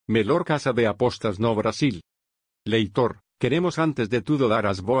melhor casa de apostas no Brasil. Leitor, queremos antes de tudo dar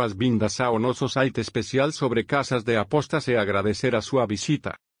as boas-vindas ao nosso site especial sobre casas de apostas e agradecer a sua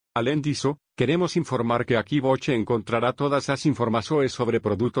visita. Além disso, queremos informar que aqui você encontrará todas as informações sobre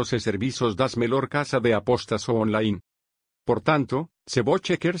produtos e serviços das melhor casa de apostas online. Portanto, se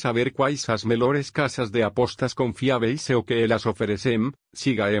você quer saber quais as melhores casas de apostas confiáveis e o que elas oferecem,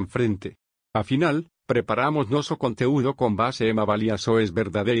 siga em frente. Afinal, preparamos nosso conteúdo com base em avaliações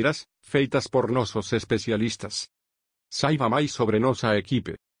verdadeiras, feitas por nossos especialistas. Saiba mais sobre nossa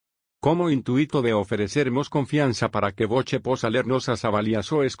equipe. Como intuito de oferecermos confiança para que você possa ler nossas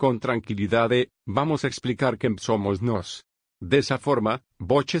avaliações com tranquilidade, vamos explicar quem somos nós. Dessa forma,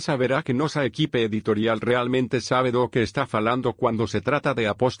 você saberá que nossa equipe editorial realmente sabe do que está falando quando se trata de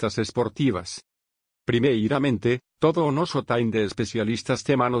apostas esportivas. Primeiramente, todo o nosso time de especialistas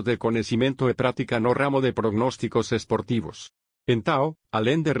tem anos de conhecimento e prática no ramo de prognósticos esportivos. Então,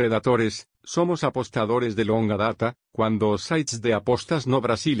 além de redatores, somos apostadores de longa data, quando os sites de apostas no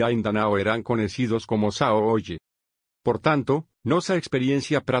Brasil ainda não eram conhecidos como são hoje. Portanto, nossa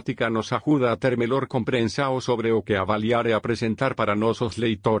experiência prática nos ajuda a ter melhor compreensão sobre o que avaliar e apresentar para nossos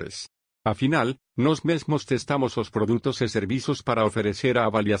leitores. Afinal, nós mesmos testamos os produtos e serviços para oferecer a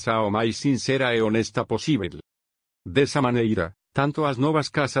avaliação mais sincera e honesta possível. Dessa maneira, tanto as novas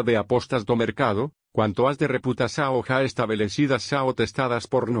casas de apostas do mercado, quanto as de reputação já estabelecidas são testadas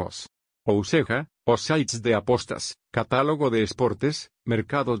por nós. Ou seja, os sites de apostas, catálogo de esportes,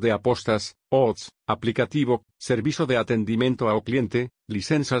 mercados de apostas, odds, aplicativo, serviço de atendimento ao cliente,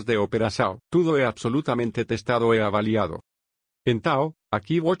 licenças de operação, tudo é absolutamente testado e avaliado. Então,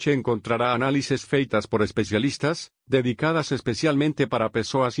 aqui você encontrará análises feitas por especialistas, dedicadas especialmente para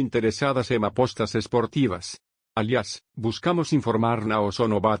pessoas interessadas em apostas esportivas. Aliás, buscamos informar naos ou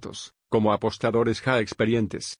novatos, como apostadores já experientes.